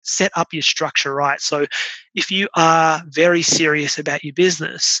set up your structure right. So if you are very serious about your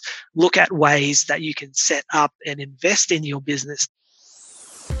business, look at ways that you can set up and invest in your business.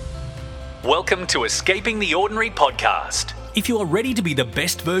 Welcome to Escaping the Ordinary podcast. If you are ready to be the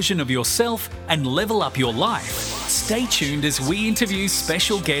best version of yourself and level up your life, stay tuned as we interview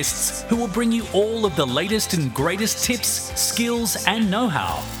special guests who will bring you all of the latest and greatest tips, skills, and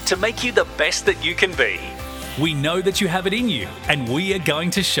know-how to make you the best that you can be. We know that you have it in you, and we are going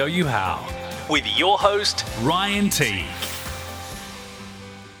to show you how. With your host, Ryan Teague.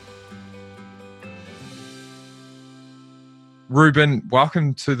 Ruben,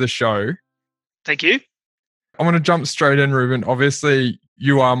 welcome to the show. Thank you. I want to jump straight in, Ruben. Obviously,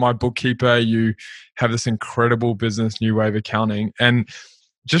 you are my bookkeeper. You have this incredible business, New Wave Accounting. And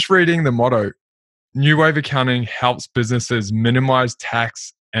just reading the motto, New Wave Accounting helps businesses minimize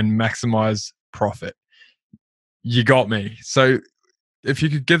tax and maximize profit. You got me. So if you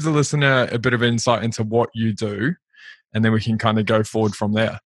could give the listener a bit of insight into what you do, and then we can kind of go forward from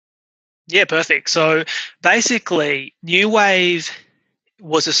there. Yeah, perfect. So basically, New Wave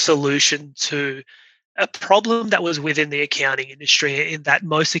was a solution to a problem that was within the accounting industry, in that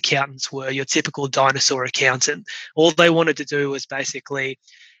most accountants were your typical dinosaur accountant. All they wanted to do was basically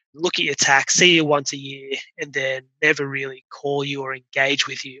look at your tax, see you once a year, and then never really call you or engage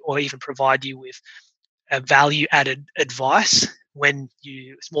with you or even provide you with a value-added advice when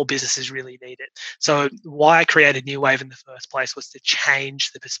small businesses really need it. So why I created New Wave in the first place was to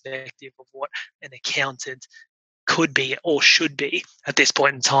change the perspective of what an accountant could be or should be at this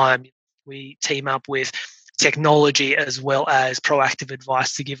point in time. We team up with technology as well as proactive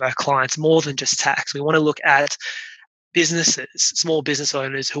advice to give our clients more than just tax. We want to look at businesses, small business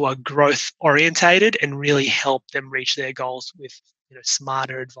owners who are growth orientated, and really help them reach their goals with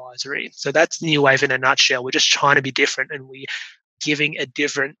smarter advisory. So that's New Wave in a nutshell. We're just trying to be different, and we're giving a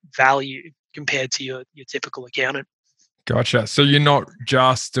different value compared to your typical accountant. Gotcha. So you're not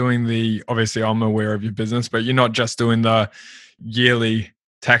just doing obviously I'm aware of your business, but you're not just doing the yearly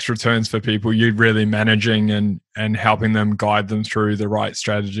tax returns for people. You're really managing and helping them, guide them through the right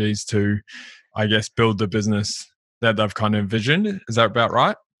strategies to, I guess, build the business that they've kind of envisioned. Is that about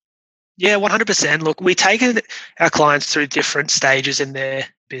right? Yeah, 100%. Look, we take our clients through different stages in their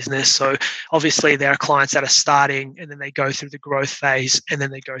business. So obviously there are clients that are starting, and then they go through the growth phase, and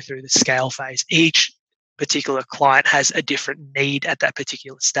then they go through the scale phase. Each particular client has a different need at that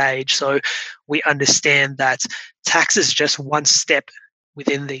particular stage. So we understand that tax is just one step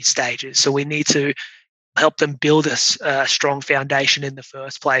within these stages. So we need to help them build a strong foundation in the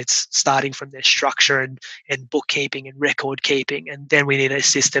first place, starting from their structure and bookkeeping and record keeping. And then we need to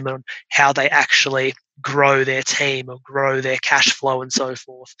assist them on how they actually grow their team or grow their cash flow and so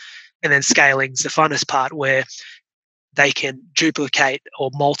forth. And then scaling is the funnest part, where they can duplicate or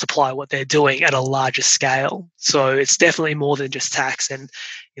multiply what they're doing at a larger scale. So it's definitely more than just tax. And,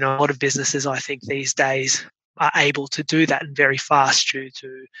 a lot of businesses, I think these days, are able to do that and very fast due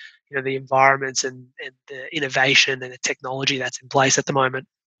to, the environments and the innovation and the technology that's in place at the moment.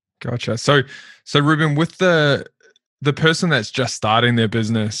 Gotcha. So Ruben, with the person that's just starting their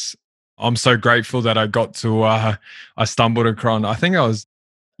business, I'm so grateful that I got to, I stumbled across,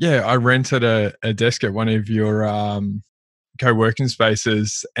 I rented a desk at one of your co-working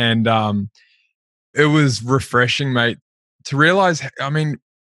spaces, and it was refreshing, mate, to realize,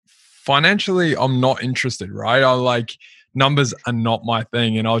 financially, I'm not interested, right? Numbers are not my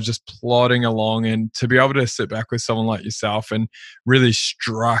thing, and I was just plodding along, and to be able to sit back with someone like yourself and really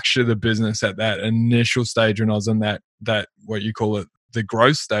structure the business at that initial stage when I was in that what you call it, the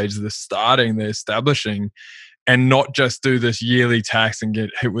growth stage, the starting, the establishing, and not just do this yearly tax and get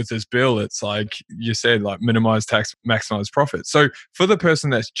hit with this bill. It's like you said, minimize tax, maximize profit. So for the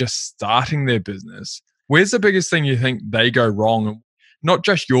person that's just starting their business, where's the biggest thing you think they go wrong? Not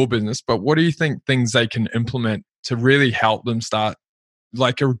just your business, but what do you think things they can implement to really help them start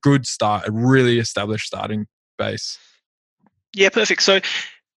a good start, a really established starting base? Yeah, perfect. So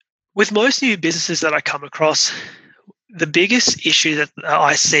with most new businesses that I come across, the biggest issue that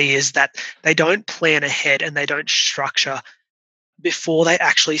I see is that they don't plan ahead and they don't structure before they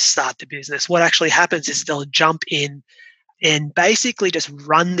actually start the business. What actually happens is they'll jump in and basically just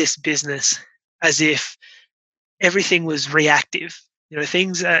run this business as if everything was reactive.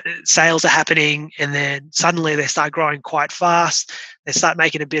 Sales are happening, and then suddenly they start growing quite fast. They start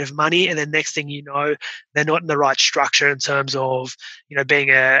making a bit of money, and then next thing you know, they're not in the right structure in terms of, being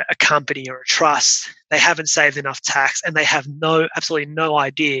a company or a trust. They haven't saved enough tax, and they have absolutely no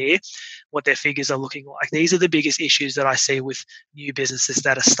idea what their figures are looking like. These are the biggest issues that I see with new businesses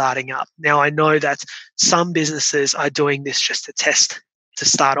that are starting up. Now, I know that some businesses are doing this just to test to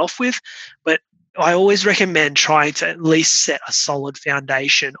start off with. But I always recommend trying to at least set a solid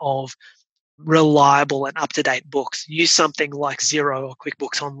foundation of reliable and up-to-date books. Use something like Xero or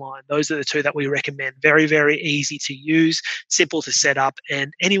QuickBooks Online. Those are the two that we recommend. Very, very easy to use, simple to set up,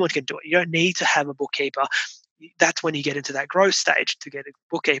 and anyone can do it. You don't need to have a bookkeeper. That's when you get into that growth stage to get a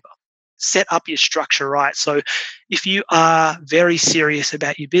bookkeeper. Set up your structure right. So if you are very serious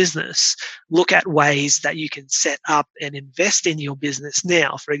about your business, look at ways that you can set up and invest in your business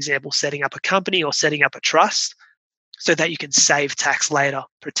now. For example, setting up a company or setting up a trust so that you can save tax later,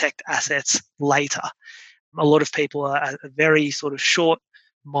 protect assets later. A lot of people are very sort of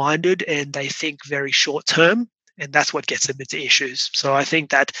short-minded and they think very short-term, and that's what gets them into issues. So I think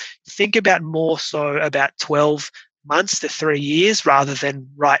that think about more so about 12 months to 3 years rather than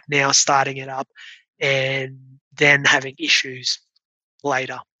right now starting it up and then having issues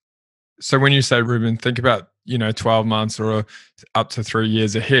later. So when you say, Ruben, think about, 12 months or up to 3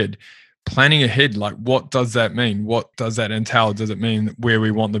 years ahead. Planning ahead, like what does that mean? What does that entail? Does it mean where we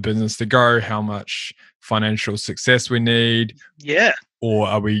want the business to go? How much financial success we need? Yeah. Or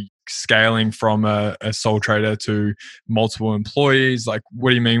are we scaling from a sole trader to multiple employees? Like, what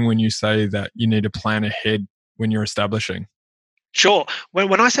do you mean when you say that you need to plan ahead when you're establishing? Sure.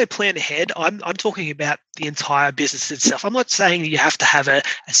 When I say plan ahead, I'm talking about the entire business itself. I'm not saying that you have to have a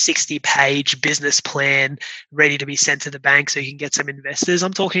 60-page business plan ready to be sent to the bank so you can get some investors.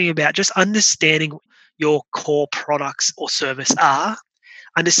 I'm talking about just understanding your core products or service are,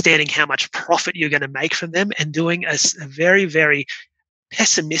 understanding how much profit you're going to make from them, and doing a very, very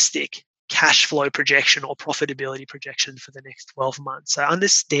pessimistic cash flow projection or profitability projection for the next 12 months. So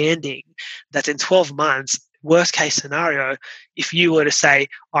understanding that in 12 months, worst case scenario, if you were to say,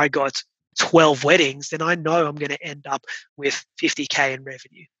 I got 12 weddings, then I know I'm going to end up with 50K in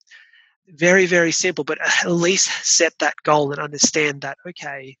revenue. Very, very simple, but at least set that goal and understand that,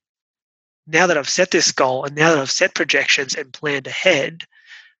 okay, now that I've set this goal and now that I've set projections and planned ahead,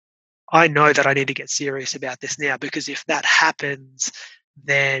 I know that I need to get serious about this now, because if that happens,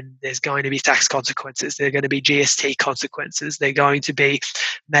 then there's going to be tax consequences. There are going to be GST consequences. There are going to be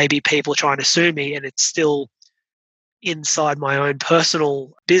maybe people trying to sue me, and it's still inside my own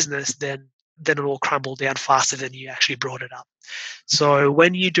personal business, then it'll all crumble down faster than you actually brought it up. So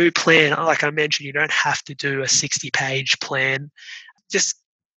when you do plan, like I mentioned, you don't have to do a 60-page plan. Just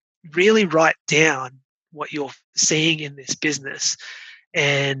really write down what you're seeing in this business.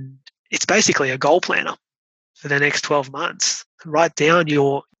 And it's basically a goal planner for the next 12 months. Write down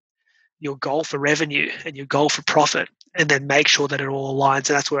your goal for revenue and your goal for profit, and then make sure that it all aligns.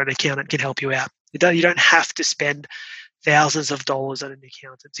 And that's where an accountant can help you out. You don't have to spend thousands of dollars on an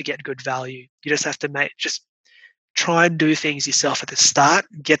accountant to get good value. You just have to just try and do things yourself at the start,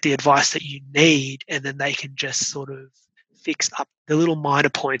 get the advice that you need, and then they can just sort of fix up the little minor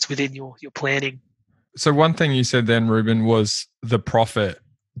points within your planning. So one thing you said then, Ruben, was the profit.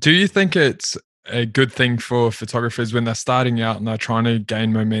 Do you think it's a good thing for photographers when they're starting out and they're trying to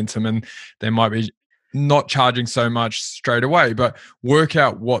gain momentum, and they might be not charging so much straight away, but work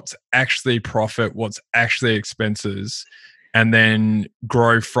out what's actually profit, what's actually expenses, and then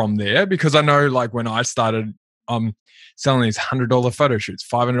grow from there? Because I know, like, when I started selling these $100 photo shoots,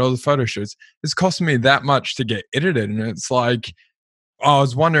 $500 photo shoots, it's costing me that much to get edited. And it's like, I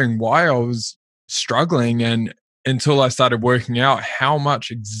was wondering why I was struggling, and until I started working out how much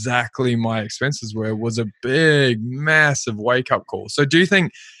exactly my expenses were, was a big, massive wake-up call. So do you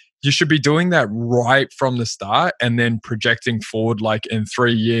think you should be doing that right from the start and then projecting forward, like in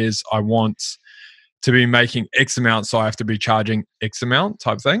 3 years, I want to be making X amount, so I have to be charging X amount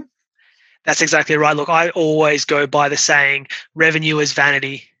type thing? That's exactly right. Look, I always go by the saying, revenue is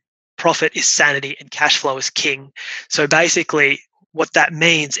vanity, profit is sanity, and cash flow is king. So basically, what that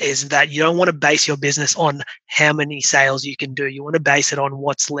means is that you don't want to base your business on how many sales you can do. You want to base it on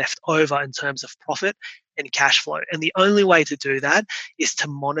what's left over in terms of profit and cash flow. And the only way to do that is to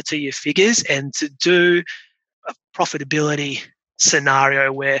monitor your figures and to do a profitability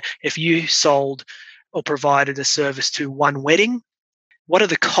scenario where if you sold or provided a service to one wedding, what are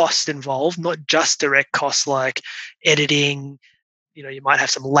the costs involved? Not just direct costs like editing, you might have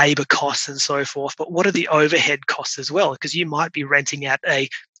some labor costs and so forth, but what are the overhead costs as well? Because you might be renting out a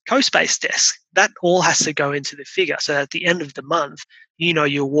co-space desk. That all has to go into the figure. So at the end of the month,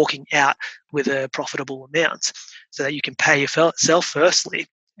 you're walking out with a profitable amount so that you can pay yourself firstly,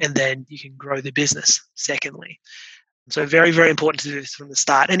 and then you can grow the business secondly. So very, very important to do this from the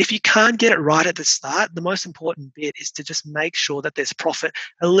start. And if you can't get it right at the start, the most important bit is to just make sure that there's profit,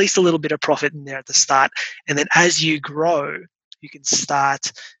 at least a little bit of profit in there at the start. And then as you grow, you can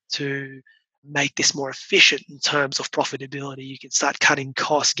start to make this more efficient in terms of profitability. You can start cutting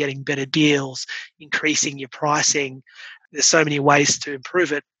costs, getting better deals, increasing your pricing. There's so many ways to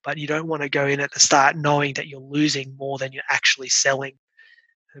improve it, but you don't want to go in at the start knowing that you're losing more than you're actually selling.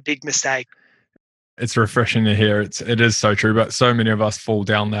 A big mistake. It's refreshing to hear. It is so true, but so many of us fall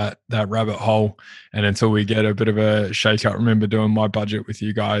down that rabbit hole. And until we get a bit of a shake up, I remember doing my budget with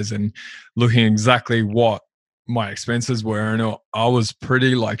you guys and looking exactly what my expenses were, and I was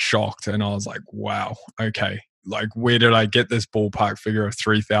pretty shocked, and I was like, wow, okay, where did I get this ballpark figure of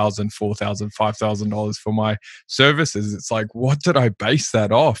 $3,000, $4,000, $5,000 for my services? It's like, what did I base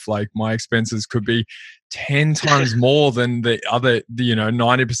that off? My expenses could be 10 times more than the other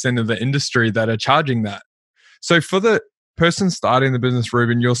 90% of the industry that are charging that. So for the person starting the business,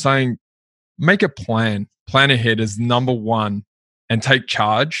 Ruben, you're saying make a plan ahead is number one, and take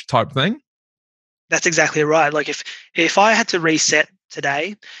charge type thing. That's exactly right. If I had to reset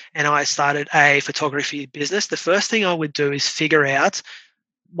today and I started a photography business, the first thing I would do is figure out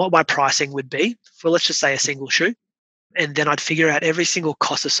what my pricing would be for, let's just say, a single shoot. And then I'd figure out every single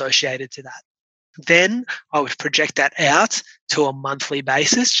cost associated to that. Then I would project that out to a monthly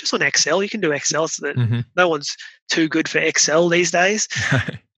basis, just on Excel. You can do Excel, so that no one's too good for Excel these days.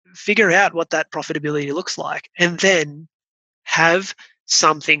 Figure out what that profitability looks like, and then have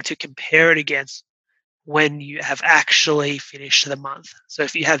something to compare it against when you have actually finished the month. So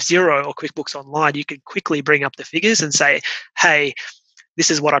if you have Xero or QuickBooks Online, you can quickly bring up the figures and say, hey,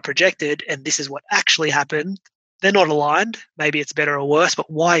 this is what I projected and this is what actually happened. They're not aligned. Maybe it's better or worse, but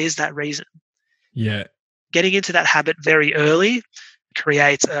why is that reason? Yeah. Getting into that habit very early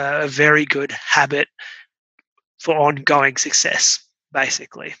creates a very good habit for ongoing success,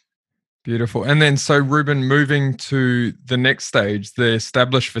 basically. Beautiful. And then, so Ruben, moving to the next stage, the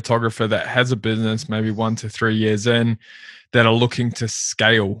established photographer that has a business maybe 1 to 3 years in, that are looking to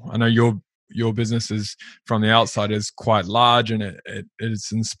scale. I know your business is, from the outside, is quite large, and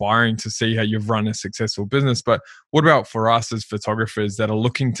it's inspiring to see how you've run a successful business. But what about for us as photographers that are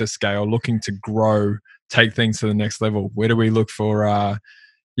looking to scale, looking to grow, take things to the next level? Where do we look for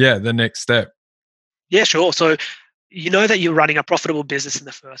the next step? Yeah, sure. So you know that you're running a profitable business in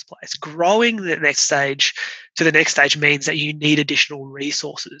the first place. Growing to the next stage means that you need additional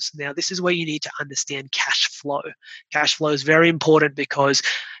resources. Now, this is where you need to understand cash flow. Cash flow is very important because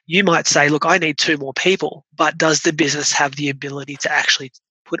you might say, look, I need 2 more people, but does the business have the ability to actually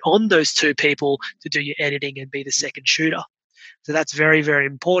put on those 2 people to do your editing and be the second shooter? So that's very, very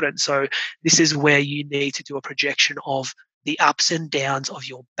important. So this is where you need to do a projection of the ups and downs of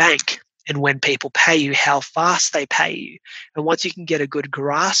your bank. And when people pay you, how fast they pay you. And once you can get a good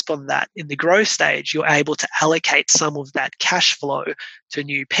grasp on that in the growth stage, you're able to allocate some of that cash flow to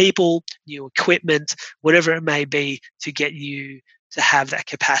new people, new equipment, whatever it may be, to get you to have that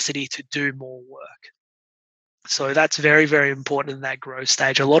capacity to do more work. So that's very, very important in that growth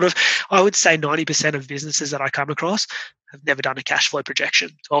stage. I would say 90% of businesses that I come across have never done a cash flow projection,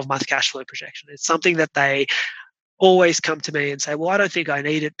 12-month cash flow projection. It's something that they always come to me and say, well, I don't think I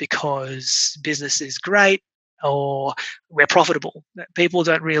need it because business is great or we're profitable. People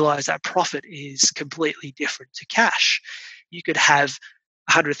don't realize that profit is completely different to cash. You could have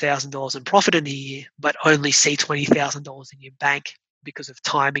 $100,000 in profit in a year, but only see $20,000 in your bank because of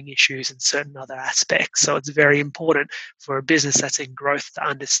timing issues and certain other aspects. So it's very important for a business that's in growth to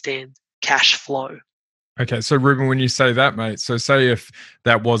understand cash flow. Okay, so Ruben, when you say that, mate, so say if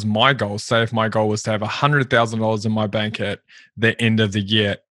that was my goal, say if my goal was to have $100,000 in my bank at the end of the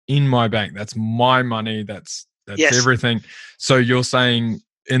year, in my bank, that's my money, that's Yes. everything. So you're saying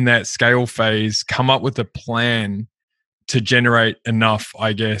in that scale phase, come up with a plan to generate enough,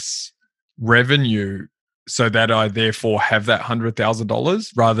 I guess, revenue so that I therefore have that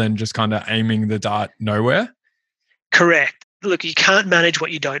 $100,000 rather than just kind of aiming the dart nowhere? Correct. Look, you can't manage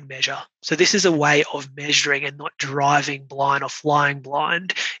what you don't measure. So this is a way of measuring and not driving blind or flying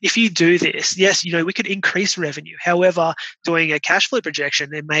blind. If you do this, yes, we could increase revenue. However, doing a cash flow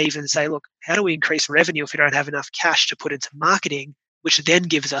projection, they may even say, look, how do we increase revenue if we don't have enough cash to put into marketing, which then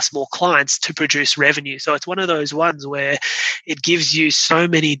gives us more clients to produce revenue? So it's one of those ones where it gives you so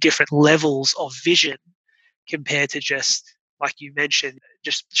many different levels of vision compared to just, like you mentioned,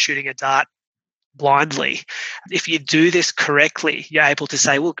 just shooting a dart blindly. If you do this correctly, you're able to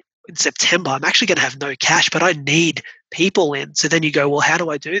say, look, in September, I'm actually going to have no cash, but I need people in. So then you go, well, how do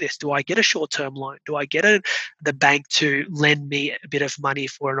I do this? Do I get a short-term loan? Do I get the bank to lend me a bit of money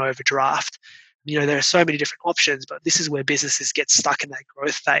for an overdraft? There are so many different options, but this is where businesses get stuck in that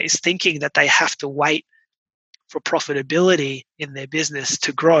growth phase, thinking that they have to wait for profitability in their business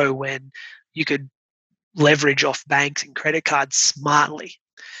to grow when you could leverage off banks and credit cards smartly.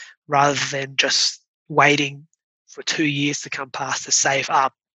 rather than just waiting for 2 years to come past to save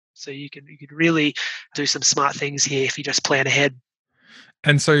up. So you could really do some smart things here if you just plan ahead.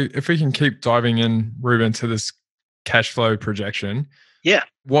 And so if we can keep diving in, Ruben, to this cash flow projection, Yeah.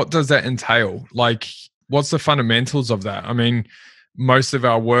 what does that entail? Like, what's the fundamentals of that? I mean, most of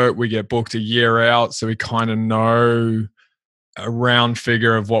our work, we get booked a year out, so we kind of know a round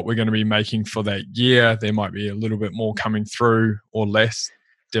figure of what we're going to be making for that year. There might be a little bit more coming through or less,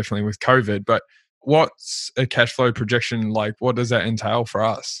 definitely with COVID. But what's a cash flow projection like? What does that entail for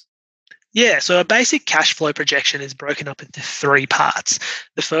us? Yeah, so a basic cash flow projection is broken up into 3 parts.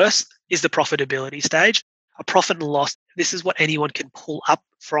 The first is the profitability stage. A profit and loss, this is what anyone can pull up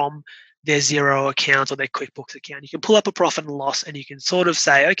from their Xero account or their QuickBooks account. You can pull up a profit and loss and you can sort of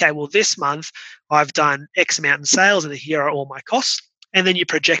say, okay, well, this month I've done X amount in sales and here are all my costs. And then you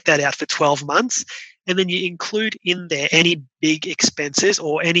project that out for 12 months. And then you include in there any big expenses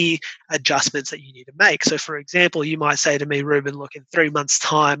or any adjustments that you need to make. So, for example, you might say to me, Ruben, look, in 3 months'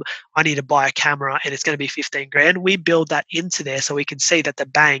 time, I need to buy a camera and it's going to be 15 grand. We build that into there so we can see that the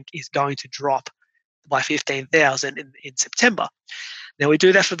bank is going to drop by 15,000 in September. Now, we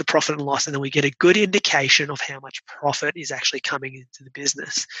do that for the profit and loss, and then we get a good indication of how much profit is actually coming into the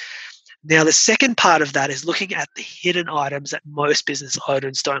business. Now, the second part of that is looking at the hidden items that most business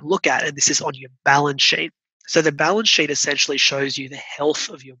owners don't look at, and this is on your balance sheet. So the balance sheet essentially shows you the health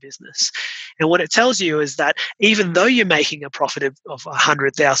of your business. And what it tells you is that even though you're making a profit of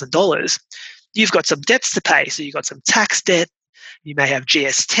 $100,000, you've got some debts to pay. So you've got some tax debt, you may have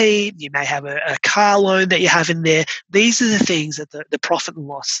GST, you may have a car loan that you have in there. These are the things that the profit and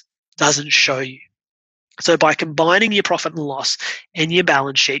loss doesn't show you. So by combining your profit and loss and your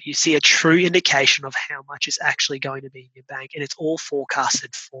balance sheet, you see a true indication of how much is actually going to be in your bank, and it's all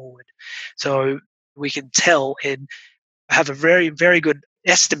forecasted forward. So we can tell and have a very, very good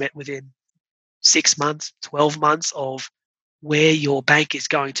estimate within 6 months, 12 months of where your bank is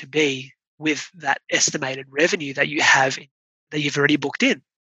going to be with that estimated revenue that you have, that you've already booked in.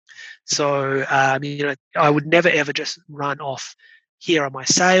 So, I would never ever just run off, here are my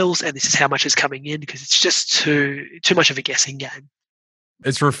sales and this is how much is coming in, because it's just too much of a guessing game.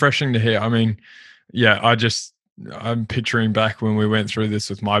 It's refreshing to hear. I mean, yeah, I'm picturing back when we went through this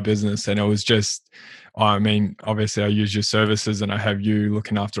with my business, and it was just, I mean, obviously I use your services and I have you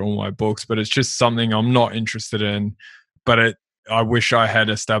looking after all my books, but it's just something I'm not interested in. But I wish I had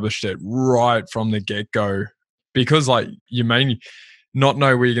established it right from the get-go, because like you may not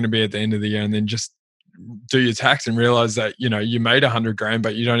know where you're going to be at the end of the year, and then just do your tax and realize that, you made 100 grand,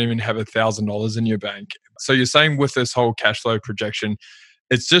 but you don't even have $1,000 in your bank. So you're saying with this whole cash flow projection,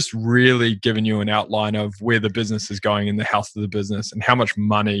 it's just really giving you an outline of where the business is going and the health of the business and how much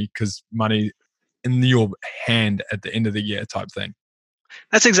money, because money in your hand at the end of the year type thing.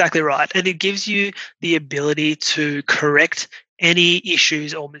 That's exactly right. And it gives you the ability to correct any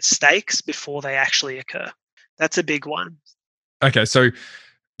issues or mistakes before they actually occur. That's a big one. Okay, so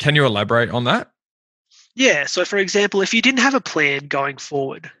can you elaborate on that? Yeah. So, for example, if you didn't have a plan going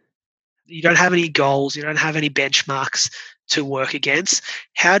forward, you don't have any goals, you don't have any benchmarks to work against,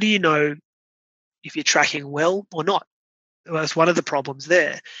 how do you know if you're tracking well or not? Well, that's one of the problems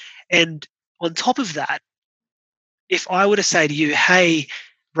there. And on top of that, if I were to say to you, hey,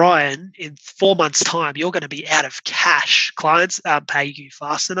 Brian, in 4 months' time, you're going to be out of cash. Clients aren't paying you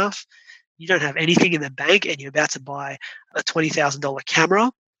fast enough. You don't have anything in the bank and you're about to buy a $20,000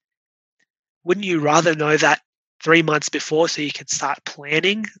 camera. Wouldn't you rather know that 3 months before so you can start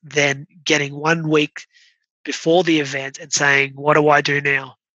planning than getting 1 week before the event and saying, what do I do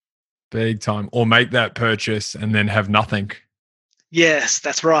now? Big time. Or make that purchase and then have nothing. Yes,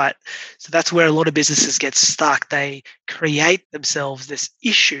 that's right. So that's where a lot of businesses get stuck. They create themselves this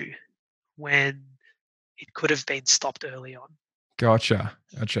issue when it could have been stopped early on. Gotcha.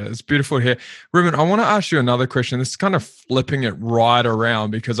 It's beautiful to hear. Ruben, I want to ask you another question. This is kind of flipping it right around,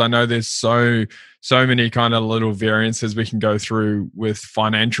 because I know there's so many kind of little variances we can go through with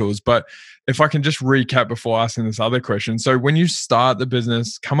financials. But if I can just recap before asking this other question. So when you start the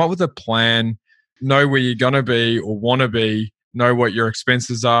business, come up with a plan, know where you're going to be or want to be, know what your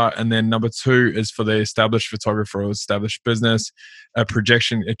expenses are. And then number 2 is for the established photographer or established business, a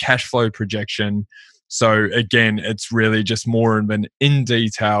cash flow projection. So again, it's really just more of an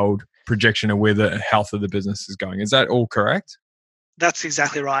in-detailed projection of where the health of the business is going. Is that all correct? That's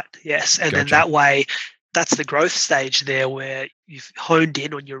exactly right. Yes. And Gotcha. then that way, that's the growth stage there where you've honed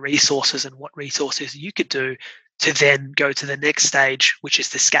in on your resources and what resources you could do to then go to the next stage, which is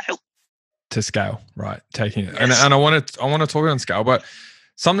the scale. To scale, right? Taking it. Yes. And I want to talk on scale, but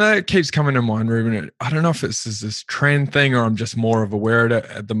Something that keeps coming to mind, Ruben, I don't know if it's this trend thing or I'm just more of aware of it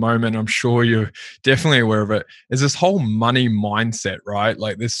at the moment. I'm sure you're definitely aware of it. Is this whole money mindset, right?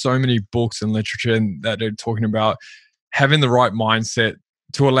 Like there's so many books and literature that are talking about having the right mindset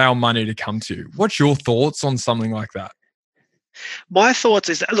to allow money to come to you. What's your thoughts on something like that? My thoughts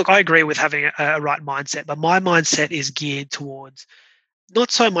is that, look, I agree with having a right mindset, but my mindset is geared towards not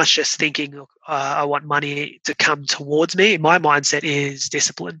so much just thinking, look, I want money to come towards me. My mindset is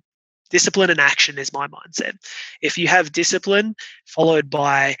discipline. Discipline and action is my mindset. If you have discipline followed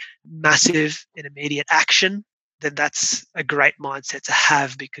by massive and immediate action, then that's a great mindset to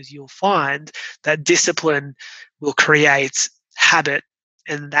have, because you'll find that discipline will create habit,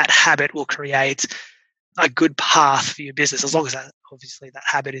 and that habit will create a good path for your business, as long as that, obviously that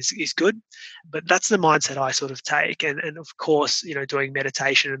habit is good. But that's the mindset I sort of take. And of course, doing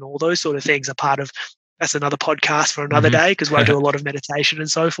meditation and all those sort of things are part of, that's another podcast for another day, because I do a lot of meditation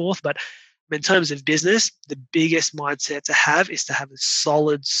and so forth. But in terms of business, the biggest mindset to have is to have a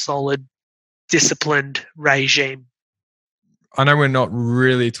solid, disciplined regime. I know we're not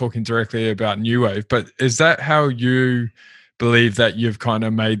really talking directly about New Wave, but is that how you believe that you've kind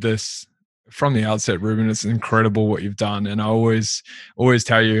of made this from the outset, Ruben? It's incredible what you've done. And I always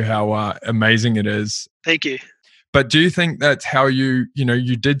tell you how amazing it is. Thank you. But do you think that's how you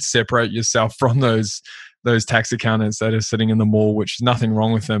did separate yourself from those tax accountants that are sitting in the mall, which is nothing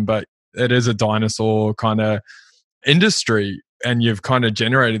wrong with them, but it is a dinosaur kind of industry, and you've kind of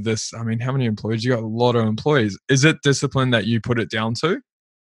generated this. I mean, how many employees? You got a lot of employees. Is it discipline that you put it down to?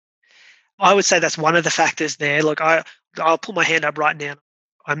 I would say that's one of the factors there. Look, I'll put my hand up right now.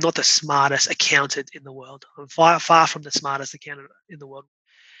 I'm not the smartest accountant in the world. I'm far from the smartest accountant in the world.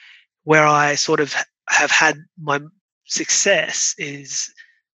 Where I sort of have had my success is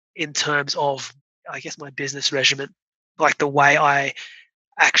in terms of, I guess, my business regimen, like the way I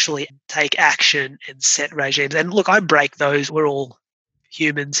actually take action and set regimes. And look, I break those. We're all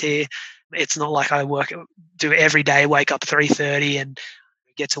humans here. It's not like I do every day, wake up 3:30 and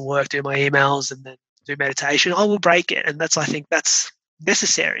get to work, do my emails, and then do meditation. I will break it. And I think that's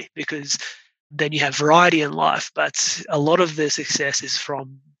necessary, because then you have variety in life. But a lot of the success is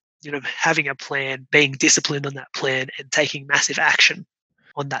from having a plan, being disciplined on that plan, and taking massive action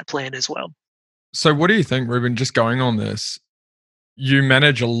on that plan as well. So what do you think, Ruben, just going on this, you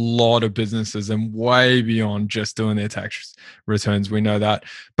manage a lot of businesses and way beyond just doing their tax returns. We know that.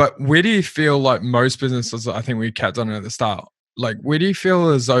 But where do you feel like most businesses, I think we capped on it at the start, like where do you feel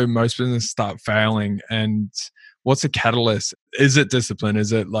as though most businesses start failing, and what's a catalyst? Is it discipline?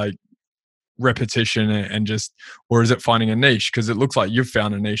 Is it like repetition and just, or is it finding a niche? Because it looks like you've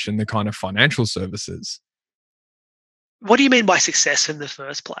found a niche in the kind of financial services. What do you mean by success in the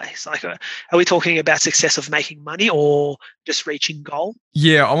first place? Like, are we talking about success of making money or just reaching goal?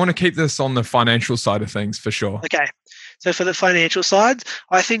 Yeah, I want to keep this on the financial side of things for sure. Okay. So for the financial side,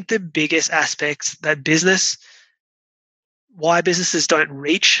 I think the biggest aspects that why businesses don't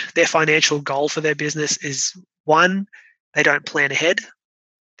reach their financial goal for their business is, one, they don't plan ahead.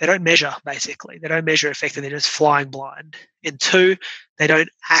 They don't measure, basically. They don't measure effectively. They're just flying blind. And two, they don't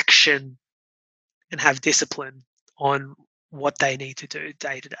action and have discipline on what they need to do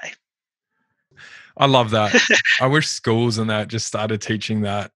day to day. I love that. I wish schools and that just started teaching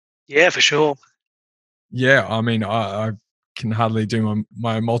that. Yeah, for sure. Yeah, I mean, I can hardly do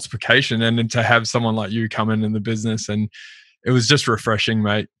my multiplication, and then to have someone like you come in the business, and it was just refreshing,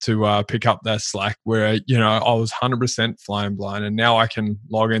 mate, to pick up that slack where, I was 100% flying blind, and now I can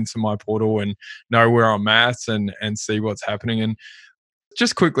log into my portal and know where I'm at and see what's happening. And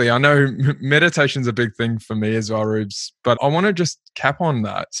just quickly, I know meditation's a big thing for me as well, Rubes, but I want to just cap on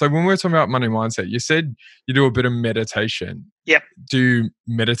that. So when we're talking about money mindset, you said you do a bit of meditation. Yep. Do you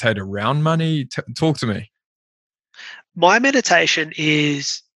meditate around money? Talk to me. My meditation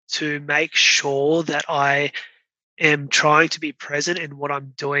is to make sure that I am trying to be present in what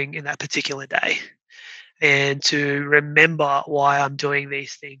I'm doing in that particular day, and to remember why I'm doing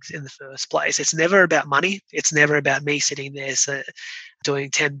these things in the first place. It's never about money. It's never about me sitting there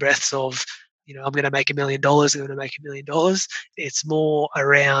doing 10 breaths of, I'm going to make $1 million, I'm going to make $1 million. It's more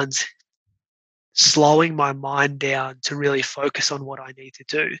around slowing my mind down to really focus on what I need to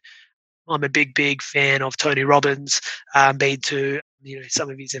do. I'm a big fan of Tony Robbins, been to some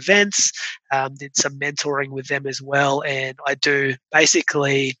of his events, did some mentoring with them as well. And I do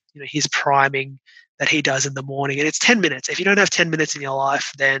basically his priming that he does in the morning. And it's 10 minutes. If you don't have 10 minutes in your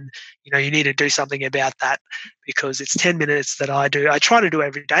life, then you need to do something about that, because it's 10 minutes that I do. I try to do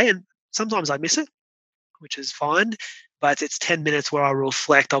every day, and sometimes I miss it, which is fine. but it's 10 minutes where I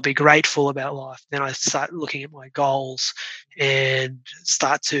reflect. I'll be grateful about life. Then I start looking at my goals and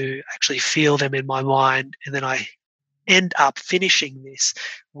start to actually feel them in my mind. And then I end up finishing this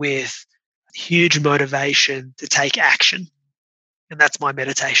with huge motivation to take action. And that's my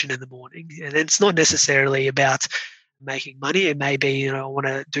meditation in the morning. And it's not necessarily about making money. It may be, I want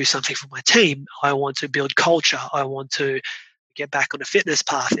to do something for my team. I want to build culture. I want to get back on a fitness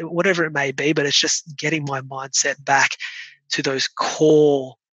path, whatever it may be. But it's just getting my mindset back to those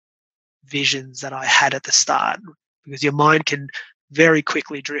core visions that I had at the start, because your mind can very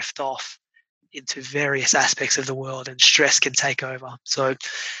quickly drift off into various aspects of the world and stress can take over. So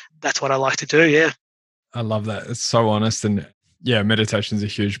that's what I like to do. Yeah. I love that. It's so honest. And yeah, meditation is a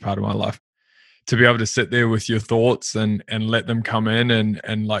huge part of my life. To be able to sit there with your thoughts and let them come in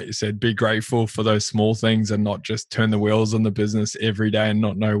and like you said, be grateful for those small things and not just turn the wheels on the business every day and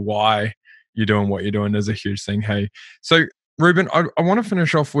not know why you're doing what you're doing is a huge thing. Hey, so Ruben, I want to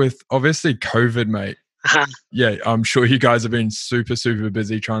finish off with obviously COVID, mate. Yeah, I'm sure you guys have been super, super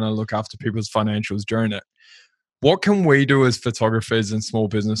busy trying to look after people's financials during it. What can we do as photographers and small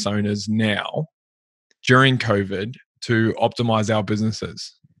business owners now during COVID to optimize our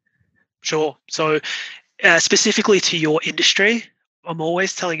businesses? Sure. So specifically to your industry, I'm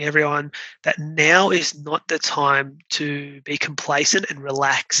always telling everyone that now is not the time to be complacent and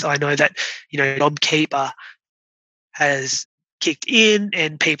relax. I know that, JobKeeper has kicked in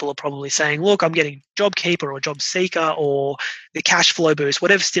and people are probably saying, look, I'm getting JobKeeper or JobSeeker or the cash flow boost,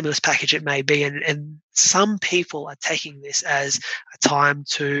 whatever stimulus package it may be. And some people are taking this as a time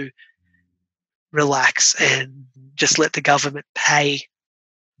to relax and just let the government pay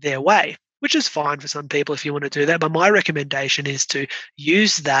their way, which is fine for some people if you want to do that. But my recommendation is to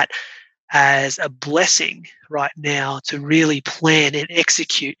use that as a blessing right now to really plan and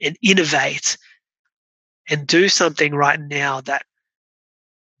execute and innovate and do something right now that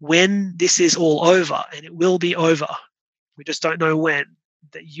when this is all over, and it will be over, we just don't know when,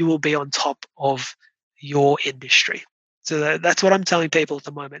 that you will be on top of your industry. So that's what I'm telling people at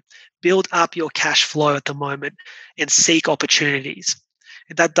the moment. Build up your cash flow at the moment and seek opportunities.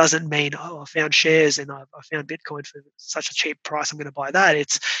 And that doesn't mean, I found shares and I found Bitcoin for such a cheap price, I'm going to buy that.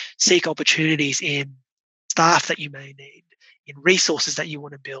 It's seek opportunities in staff that you may need, in resources that you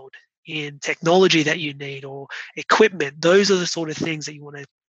want to build, in technology that you need or equipment. Those are the sort of things that you want to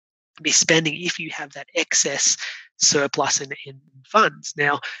be spending if you have that excess surplus in funds.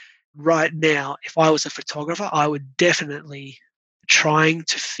 Now, right now, if I was a photographer, I would definitely trying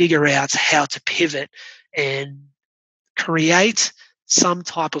to figure out how to pivot and create some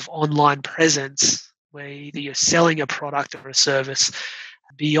type of online presence where either you're selling a product or a service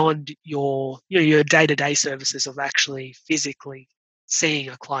beyond your day-to-day services of actually physically seeing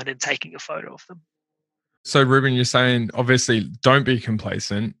a client and taking a photo of them. So Ruben, you're saying obviously don't be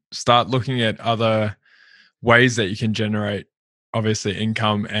complacent. Start looking at other ways that you can generate obviously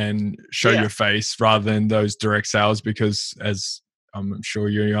income and show your face rather than those direct sales, because as I'm sure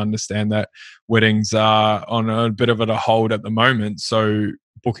you understand that weddings are on a bit of a hold at the moment. So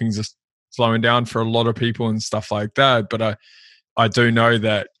bookings are slowing down for a lot of people and stuff like that. But I do know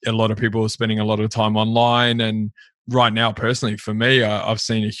that a lot of people are spending a lot of time online. And right now, personally, for me, I've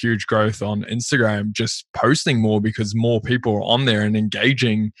seen a huge growth on Instagram, just posting more because more people are on there and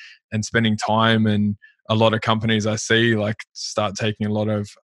engaging and spending time. And a lot of companies I see like start taking a lot of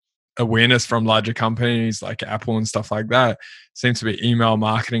awareness from larger companies like Apple and stuff like that. Seems to be email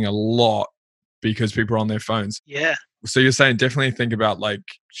marketing a lot because people are on their phones. Yeah. So you're saying definitely think about like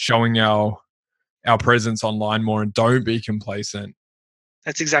showing our presence online more and don't be complacent.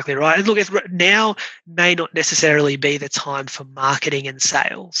 That's exactly right. And look, now may not necessarily be the time for marketing and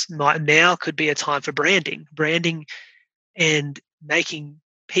sales. Now could be a time for branding and making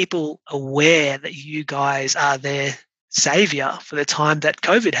people aware that you guys are their savior for the time that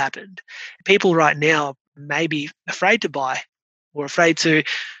COVID happened. People right now may be afraid to buy or afraid to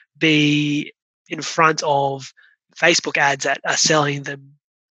be in front of Facebook ads that are selling them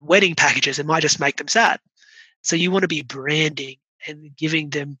wedding packages. It might just make them sad. So you want to be branding and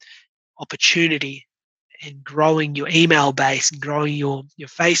giving them opportunity and growing your email base and growing your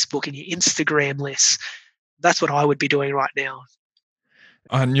Facebook and your Instagram lists. That's what I would be doing right now.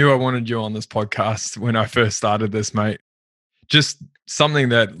 I knew I wanted you on this podcast when I first started this, mate. Just something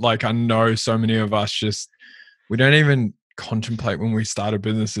that like I know so many of us we don't even contemplate when we start a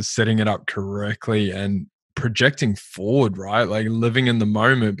business is setting it up correctly and projecting forward, right? Like living in the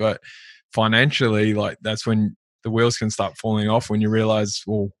moment. But financially, like that's when the wheels can start falling off, when you realize,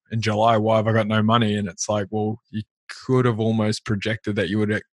 well, in July, why have I got no money? And it's like, well, you could have almost projected that you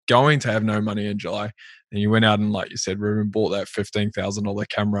would going to have no money in July. And you went out and, like you said, Ruben, bought that $15,000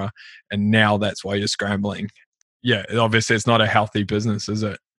 camera, and now that's why you're scrambling. Yeah, obviously it's not a healthy business, is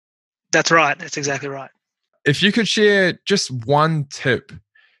it? That's right. That's exactly right. If you could share just one tip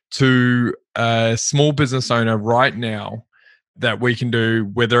to a small business owner right now that we can do,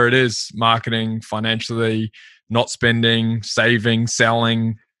 whether it is marketing, financially, not spending, saving,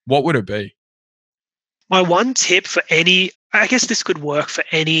 selling, what would it be? My one tip for I guess this could work for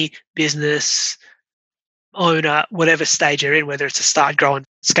any business owner, whatever stage you're in, whether it's a start, grow, and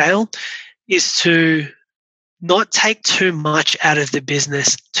scale, is to not take too much out of the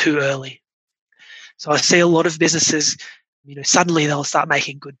business too early. So I see a lot of businesses, suddenly they'll start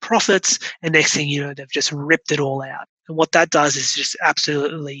making good profits, and next thing you know, they've just ripped it all out. And what that does is just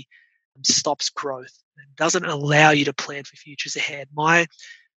absolutely stops growth and doesn't allow you to plan for futures ahead. My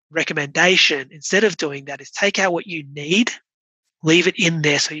recommendation, instead of doing that, is take out what you need, leave it in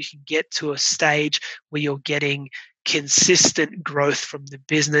there so you can get to a stage where you're getting consistent growth from the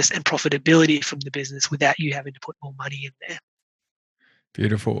business and profitability from the business without you having to put more money in there.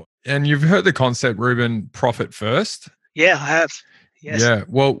 Beautiful. And you've heard the concept, Ruben, profit first? Yeah, I have. Yes. Yeah.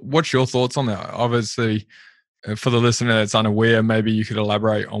 Well, what's your thoughts on that? Obviously, for the listener that's unaware, maybe you could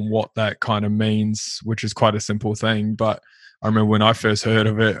elaborate on what that kind of means, which is quite a simple thing. But I remember when I first heard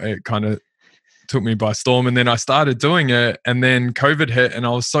of it, it kind of took me by storm. And then I started doing it, and then COVID hit, and I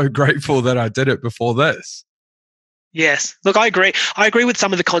was so grateful that I did it before this. Yes. Look, I agree. I agree with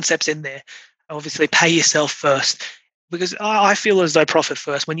some of the concepts in there. Obviously, pay yourself first, because I feel as though profit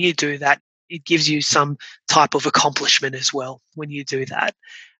first, when you do that, it gives you some type of accomplishment as well when you do that.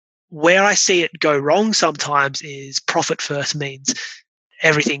 Where I see it go wrong sometimes is profit first means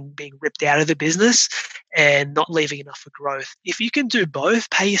everything being ripped out of the business and not leaving enough for growth. If you can do both,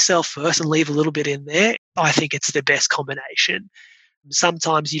 pay yourself first and leave a little bit in there, I think it's the best combination.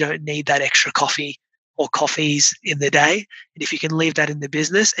 Sometimes you don't need that extra coffee or coffees in the day. And if you can leave that in the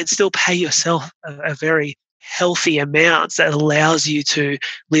business and still pay yourself a very healthy amount that allows you to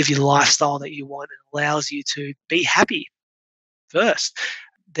live your lifestyle that you want and allows you to be happy first,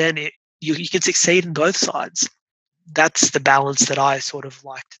 then you can succeed in both sides. That's the balance that I sort of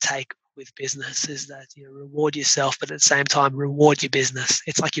like to take with business, is that you reward yourself, but at the same time reward your business.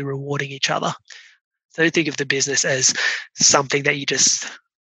 It's like you're rewarding each other. So don't think of the business as something that you just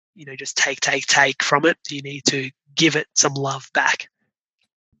take from it. You need to give it some love back.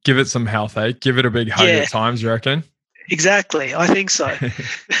 Give it some health, eh? Give it a big hug at times, you reckon? Exactly. I think so.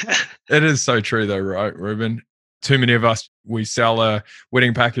 It is so true though, right, Ruben? Too many of us, we sell a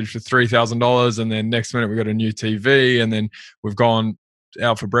wedding package for $3,000, and then next minute we got a new TV, and then we've gone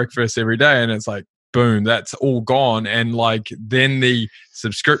out for breakfast every day, and it's like, boom, that's all gone. And like, then the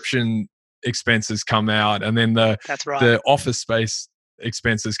subscription expenses come out, and then the office space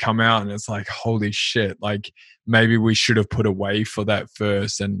expenses come out, and it's like, holy shit, like maybe we should have put away for that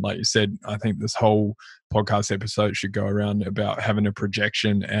first. And like you said, I think this whole podcast episode should go around about having a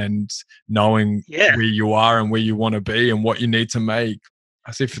projection and knowing where you are and where you want to be and what you need to make.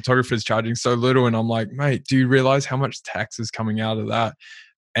 I see photographers charging so little, and I'm like, mate, do you realize how much tax is coming out of that?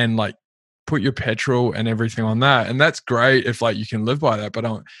 And like, put your petrol and everything on that. And that's great if like you can live by that, but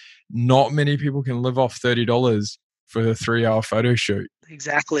not many people can live off $30 for a 3-hour photo shoot.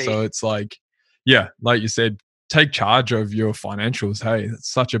 Exactly. So it's like, yeah, like you said, take charge of your financials. Hey, that's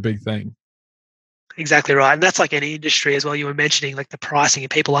such a big thing. Exactly right. And that's like any industry as well. You were mentioning like the pricing and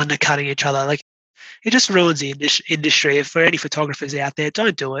people undercutting each other. Like, it just ruins the industry. If for any photographers out there,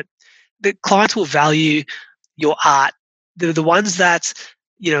 don't do it. The clients will value your art. The ones that,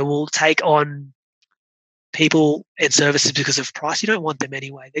 will take on people and services because of price, you don't want them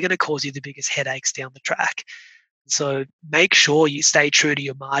anyway. They're going to cause you the biggest headaches down the track. So make sure you stay true to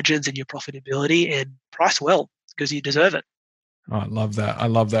your margins and your profitability and price well, because you deserve it. Oh, I love that. I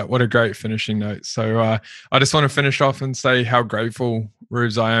love that. What a great finishing note. So I just want to finish off and say how grateful,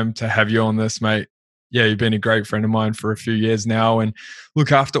 Rubes, I am to have you on this, mate. Yeah, you've been a great friend of mine for a few years now, and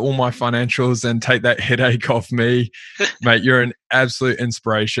look after all my financials and take that headache off me. Mate, you're an absolute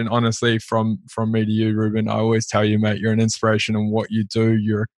inspiration. Honestly, from me to you, Ruben, I always tell you, mate, you're an inspiration in what you do.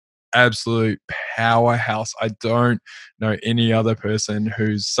 You're absolute powerhouse. I don't know any other person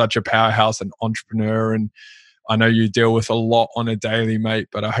who's such a powerhouse and entrepreneur, and I know you deal with a lot on a daily, mate,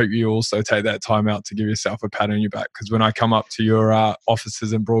 but I hope you also take that time out to give yourself a pat on your back, because when I come up to your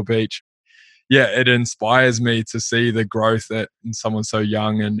offices in Broadbeach, yeah, it inspires me to see the growth that in someone so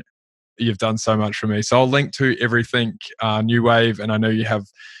young, and you've done so much for me. So I'll link to everything New Wave, and I know you have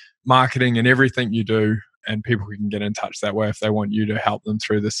marketing and everything you do, and people can get in touch that way if they want you to help them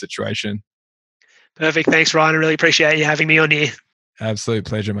through this situation. Perfect. Thanks, Ryan. I really appreciate you having me on here. Absolute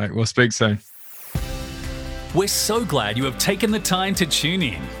pleasure, mate. We'll speak soon. We're so glad you have taken the time to tune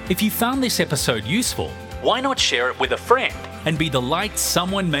in. If you found this episode useful, why not share it with a friend and be the light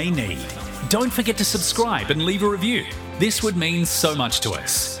someone may need? Don't forget to subscribe and leave a review. This would mean so much to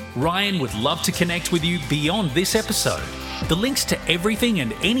us. Ryan would love to connect with you beyond this episode. The links to everything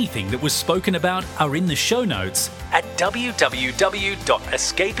and anything that was spoken about are in the show notes at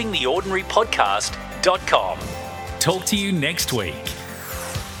www.escapingtheordinarypodcast.com. Talk to you next week.